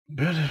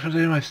Beautiful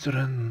day, my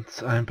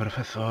students. I'm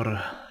Professor,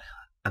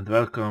 and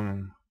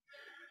welcome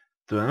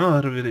to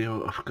another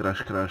video of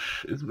Crash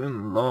Crash. It's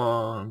been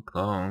long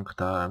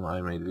time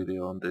I made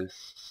video on this.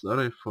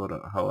 Sorry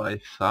for how I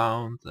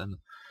sound and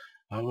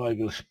how I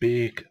will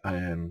speak. I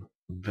am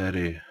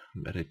very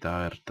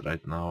tired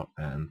right now,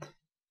 and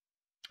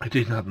I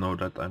did not know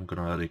that I'm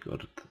gonna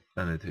record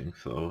anything,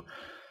 so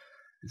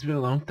it's been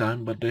a long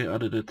time, but they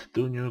added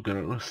 2 new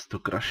girls to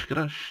Crash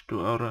Crash,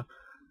 to our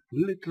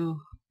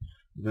little,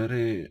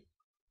 very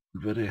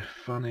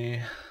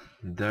funny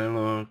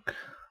dialogue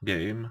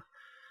game,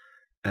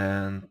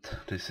 and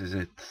this is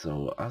it.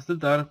 So as the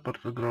dark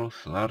portal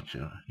grows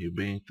larger, you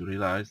begin to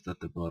realize that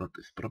the world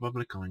is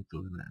probably coming to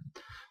an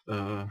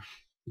end.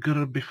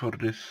 Girl before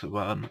this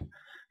one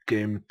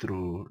came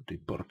through the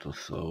portal,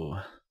 so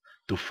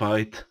to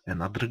fight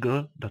another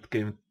girl that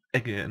came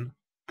again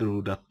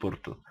through that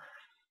portal.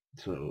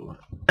 So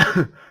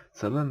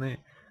suddenly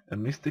a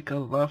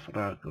mystical love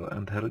oracle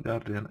and her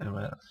guardian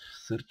emerge,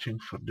 searching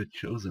for the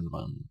chosen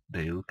one.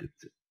 They look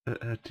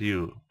at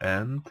you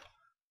and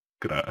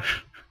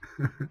crash.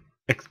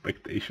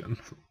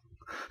 Expectations.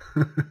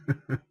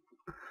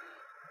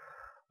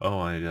 Oh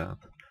my god.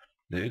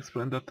 They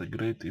explain that a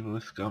great evil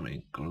is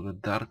coming, called the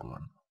Dark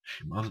One.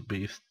 She must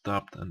be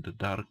stopped and the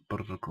dark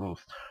portal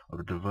closed,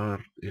 or the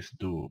world is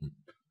doomed.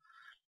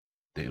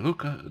 They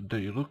look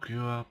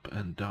you up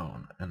and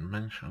down and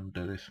mention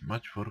there is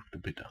much work to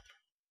be done.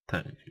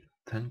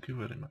 Thank you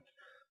very much.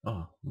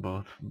 Oh,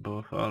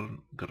 both are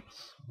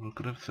girls. What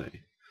could I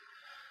say?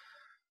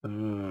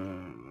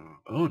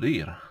 Oh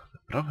dear, the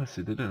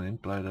prophecy didn't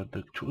imply that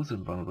the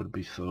chosen one would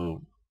be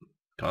so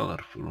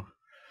colorful.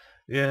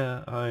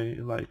 Yeah, I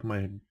like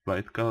my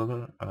white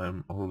color.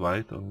 I'm all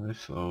white only,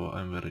 so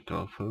I'm very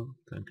colorful.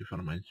 Thank you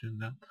for mentioning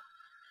that.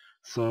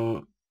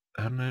 So,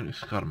 her name is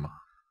Karma.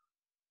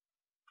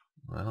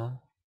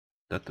 Well,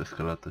 that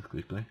escalated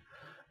quickly.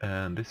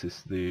 And this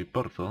is the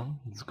portal.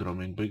 It's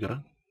growing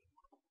bigger.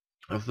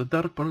 As the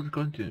dark portal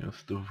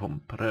continues to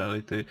vomit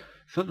reality,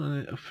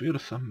 suddenly a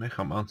fearsome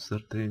mecha monster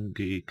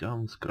thingy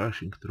comes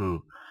crashing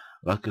through.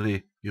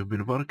 Luckily, you've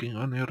been working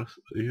on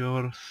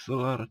your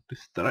solar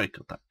strike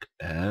attack,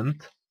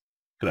 and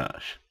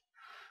crash.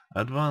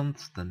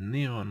 Advanced the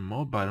neon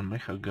mobile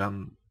mecha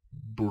gun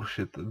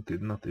bullshit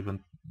did not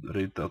even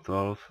read at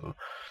all, so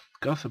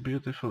cause a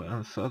beautiful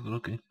and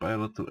sad-looking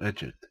pilot to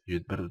eject.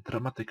 You'd better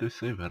dramatically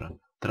save her.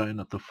 Try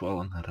not to fall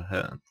on her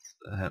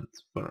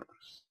hands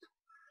first.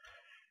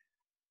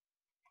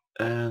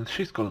 And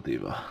she's called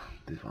Eva,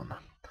 this one.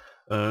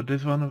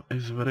 This one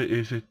is very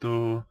easy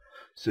to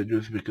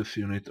seduce because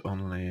you need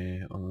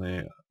only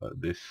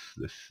this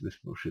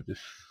bullshit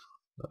is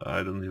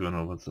I don't even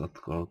know what's that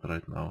called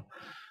right now.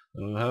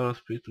 Hello,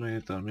 speak to me,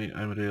 tell me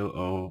I'm real.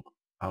 Oh,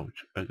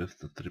 ouch! I guess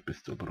the rip is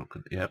still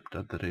broken. Yep,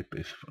 that rip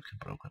is fucking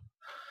broken.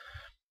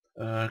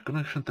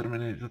 Connection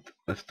terminated,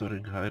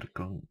 restoring higher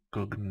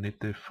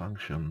cognitive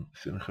function,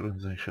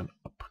 synchronization,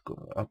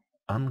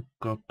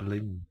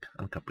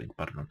 uncoupling,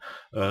 pardon.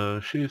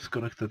 She is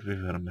connected with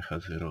her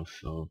Mecha Zero,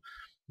 so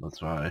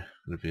that's why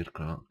reveal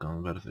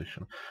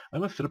conversation. I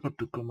must report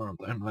to command.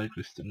 I'm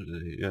likely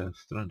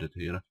stranded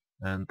here,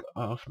 and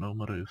I have no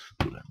more use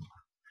to them.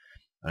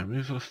 I'm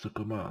useless to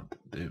command.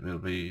 There will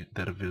be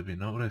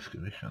no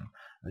rescue mission.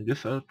 I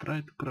guess I'll try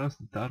to cross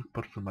the dark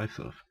portal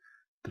myself.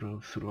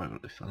 Through survival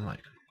is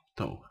unlikely.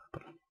 So,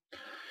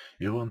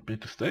 you want me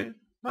to stay?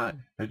 I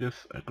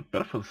guess I could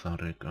perform some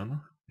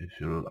recon, if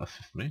you'll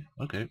assist me.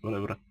 Okay,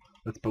 whatever.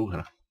 Let's poke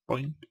her.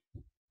 Point.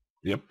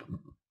 Yep,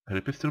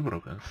 her is still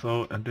broken.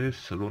 So, and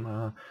this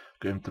Luna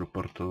came through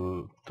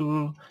portal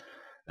 2,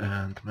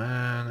 and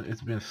man,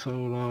 it's been so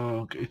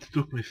long. It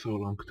took me so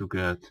long to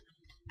get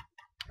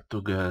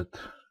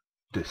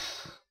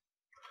this.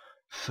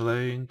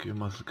 Slaying, you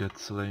must get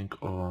slaying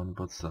on,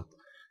 what's that?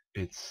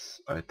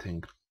 It's, I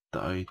think,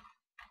 Titan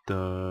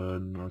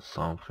or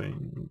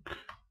something.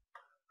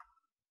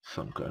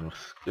 Some kind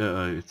of,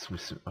 it's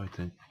missing, I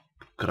think,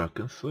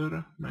 Kraken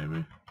Slayer,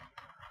 maybe?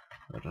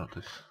 Or not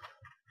this.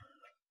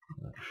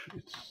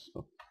 It's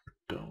up,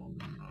 down,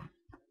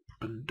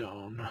 up and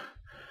down.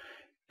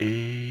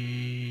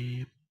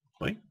 A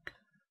boink.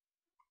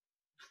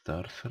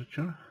 Star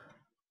Searcher.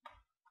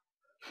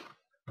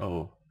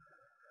 Oh.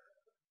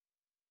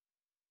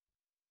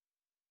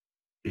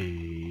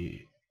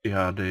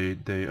 Yeah,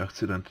 they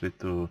accidentally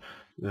to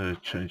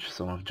change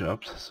some of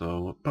jobs.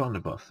 So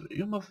Planet Buster,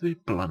 you must be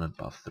Planet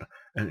Buster,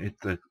 and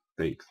it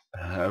takes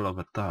a hell of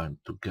a time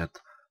to get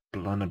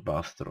Planet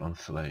Buster on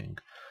slaying.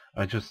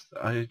 I just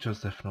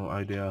have no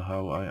idea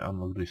how I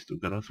unlock these two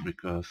girls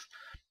because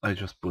I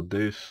just put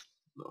this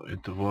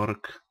into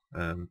work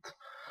and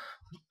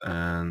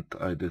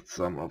I did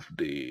some of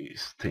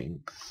these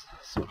things.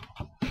 So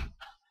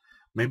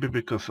maybe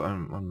because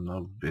I'm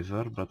now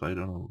wizard, but I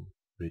don't know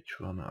which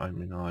one. I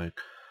mean, like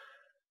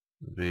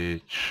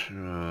which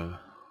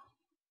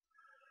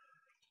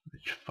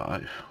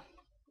 5?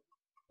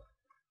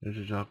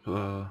 Which job?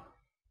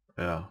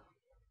 Yeah,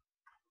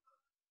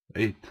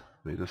 8.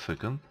 Wait a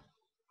second.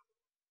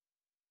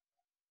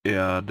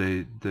 Yeah,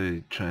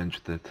 they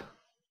changed it.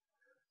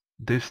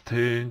 this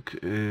thing,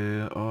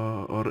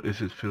 or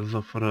is it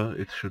philosopher?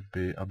 It should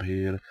be up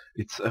here.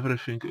 It's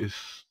everything is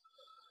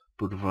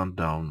put one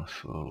down,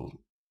 so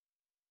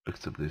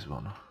except this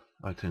one.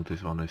 I think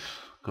this one is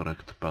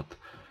correct, but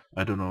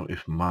I don't know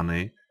if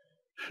money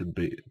should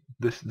be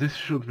this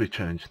should be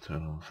changed.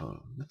 So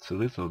it's a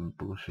little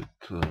bullshit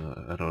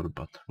error,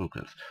 but who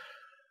cares?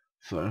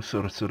 So I'm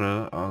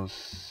sorcerer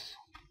as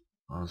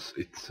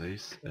it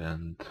says,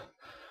 and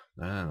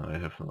man, I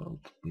have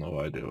no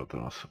idea what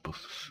I was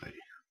supposed to say.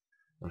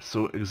 I'm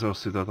so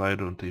exhausted that I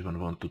don't even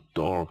want to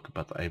talk,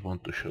 but I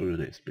want to show you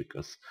this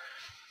because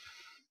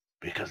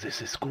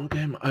this is cool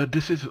game.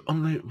 This is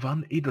only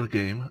one idle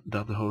game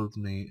that holds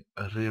me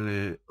a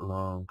really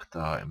long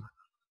time.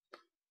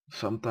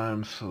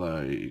 Sometimes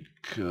like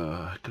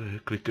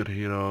Clicker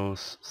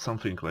Heroes,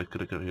 something like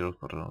Clicker Heroes,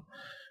 pardon.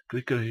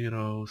 Clicker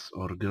Heroes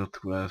or Guild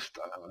Quest,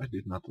 I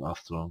did not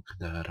last long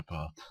there,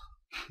 but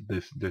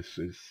this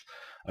is,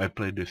 I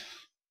played this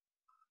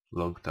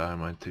long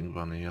time, I think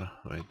 1 year.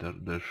 Wait,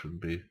 there should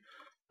be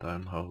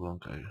time how long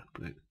I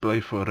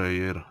play for a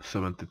year,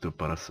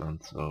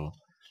 72%, so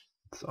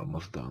it's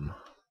almost done.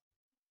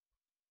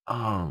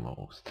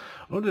 Almost.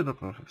 Only the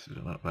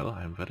Profesorja. Well,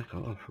 I'm very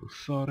colorful,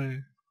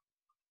 sorry.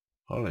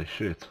 Holy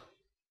shit.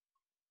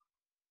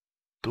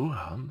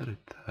 200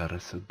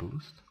 reset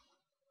boost?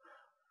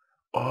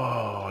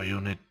 Oh, you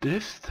need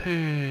this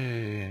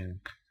thing!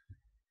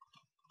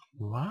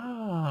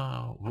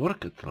 Wow!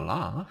 Work at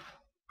love?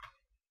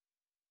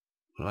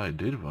 Well, I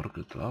did work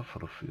at love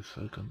for a few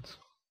seconds.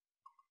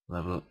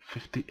 Level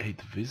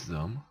 58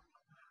 wisdom?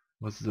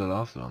 What's the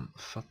last one?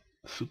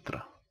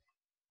 Sutra.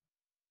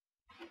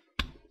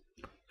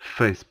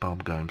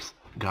 Facepalm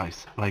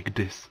guys, like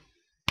this.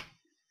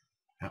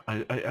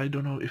 I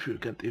don't know if you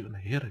can't even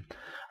hear it.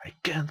 I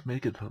can't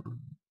make it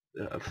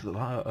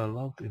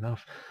loud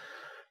enough.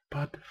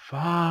 But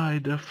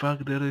why the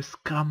fuck there is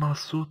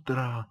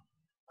Karma-Sutra?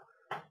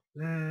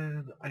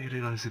 And I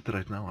realize it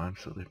right now, I'm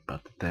sorry,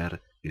 but there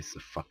is a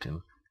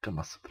fucking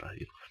Karma-Sutra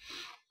here.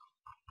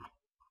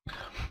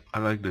 I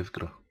like this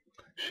girl.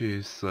 She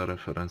is a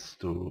reference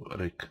to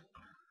Rick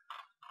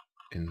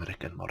in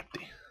Rick and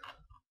Morty.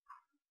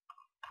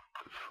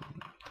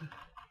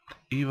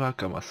 Eva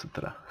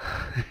Karma-Sutra.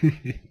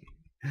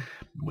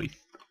 Moist.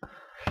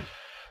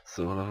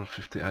 So level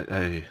 50,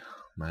 hey,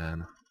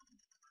 man.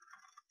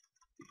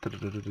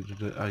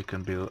 I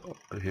can be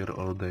here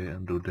all day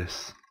and do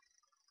this.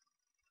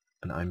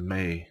 And I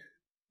may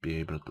be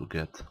able to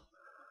get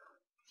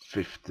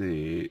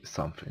 50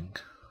 something.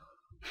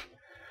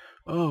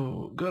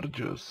 Oh,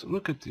 gorgeous,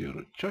 look at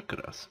your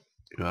chakras.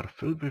 You are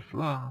filled with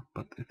love,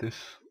 but it is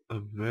a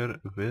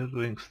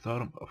whirling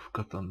storm of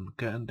cotton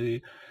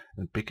candy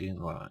and picking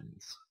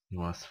lines. You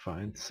must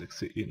find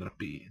sexy inner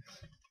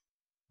peace.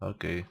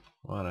 Okay,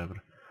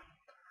 whatever.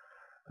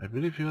 I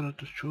believe you are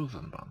the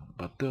chosen one,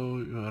 but though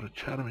you are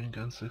charming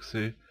and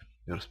sexy,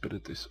 your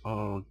spirit is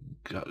all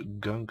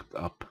gunked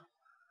up.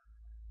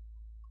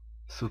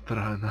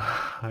 Sutrana,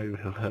 I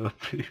will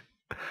help you.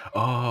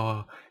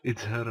 Oh,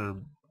 it's her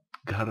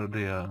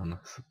guardian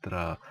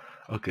sutra.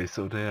 Okay,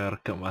 so they are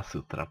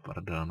Karma-Sutra,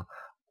 pardon.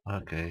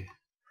 Okay,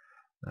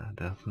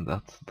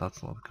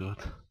 that's not good.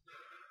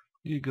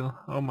 Eagle,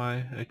 oh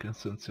my, I can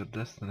sense your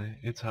destiny.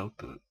 It's how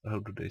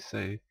do they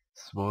say?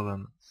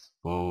 Swollen,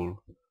 swole,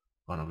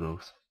 one of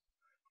those.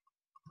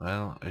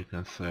 Well, I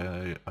can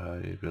say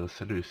I will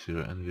seduce you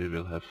and we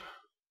will have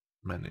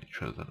many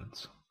children.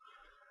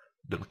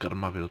 Then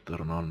karma will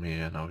turn on me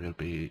and I will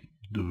be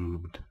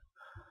doomed.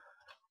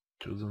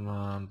 Chosen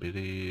one,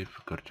 believe,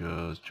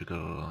 gorgeous,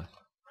 jiggle,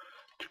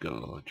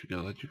 jiggle,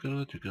 jiggle,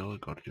 jiggle, jiggle,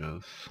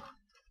 gorgeous.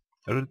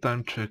 Every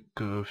time check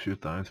a few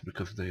times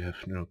because they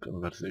have new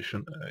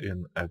conversation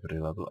in every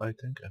level, I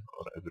think,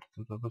 or every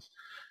 2 levels.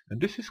 And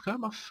this is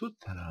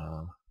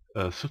Karma-Sutra.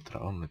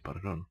 Sutra only,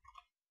 pardon.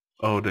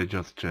 Oh, they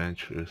just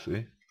changed, you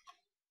see?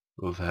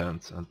 Those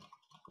hands and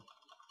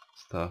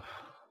stuff.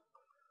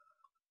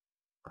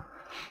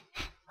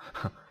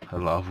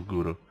 Love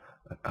Guru.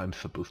 I'm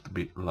supposed to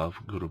be Love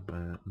Guru,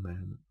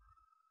 man.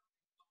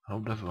 How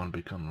does one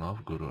become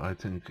Love Guru? I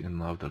think in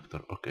Love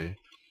Doctor, okay.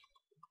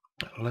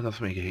 Let us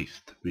make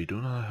haste. We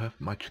do not have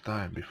much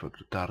time before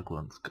the Dark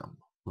One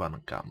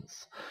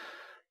comes.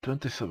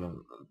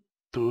 27,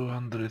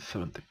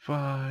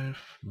 275,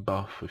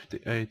 buff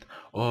 58,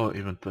 or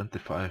even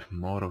 25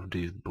 more of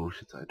these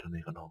bullshit. I don't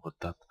even know what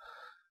that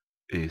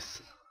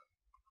is.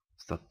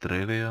 It's a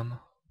trillion,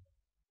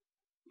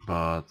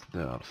 but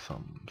there are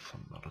some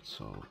not.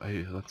 So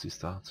hey, let's see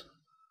stats.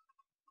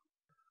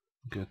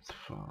 Get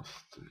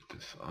fast.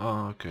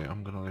 Okay,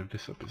 I'm gonna leave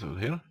this episode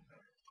here.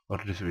 Or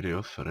this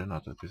video, sorry,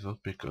 not episode,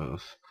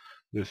 because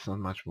there's not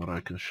much more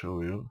I can show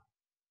you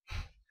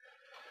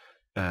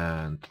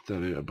and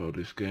tell you about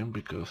this game,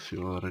 because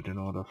you already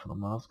know that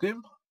from last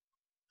game.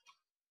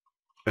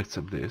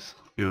 Except this,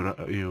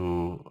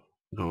 you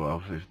go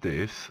out with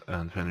this,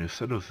 and when you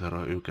seduce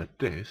her, you get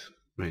this,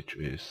 which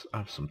is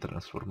awesome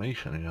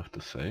transformation, you have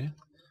to say.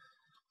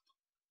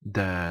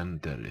 Then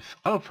there is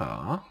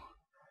Alpha.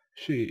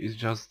 She is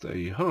just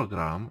a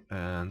hologram,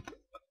 and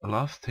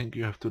last thing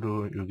you have to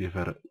do, you give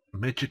her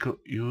magical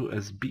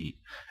USB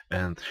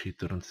and she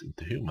turns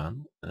into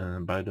human.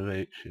 And by the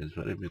way, she has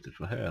very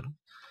beautiful hair.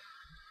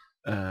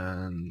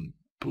 And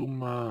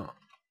Puma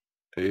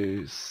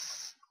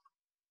is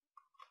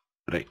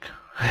break.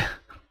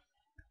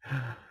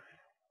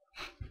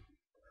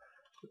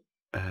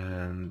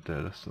 And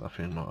there's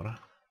nothing more.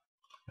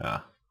 Yeah.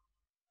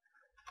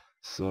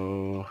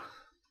 So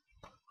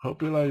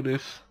hope you like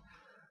this.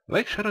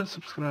 Like, share and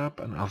subscribe,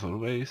 and as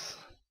always,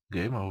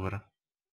 game over.